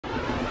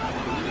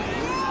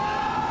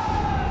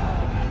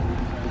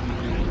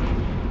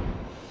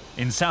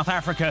In South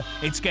Africa,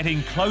 it's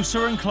getting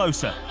closer and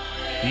closer.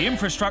 The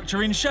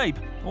infrastructure in shape,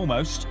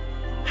 almost.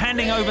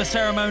 Handing over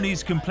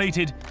ceremonies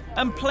completed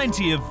and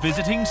plenty of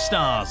visiting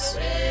stars.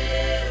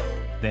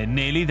 They're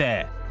nearly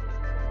there.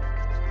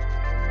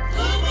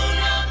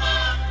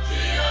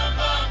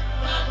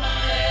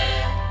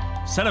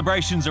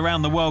 Celebrations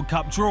around the World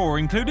Cup draw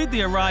included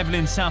the arrival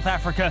in South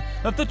Africa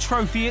of the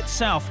trophy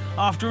itself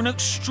after an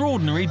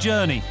extraordinary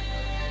journey,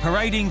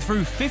 parading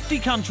through 50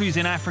 countries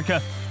in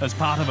Africa as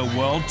part of a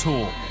world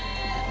tour.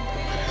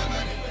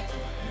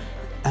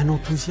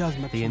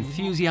 The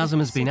enthusiasm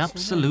has been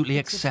absolutely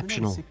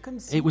exceptional.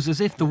 It was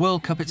as if the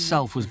World Cup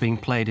itself was being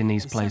played in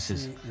these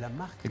places.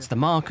 It's the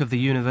mark of the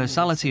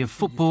universality of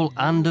football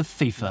and of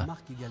FIFA.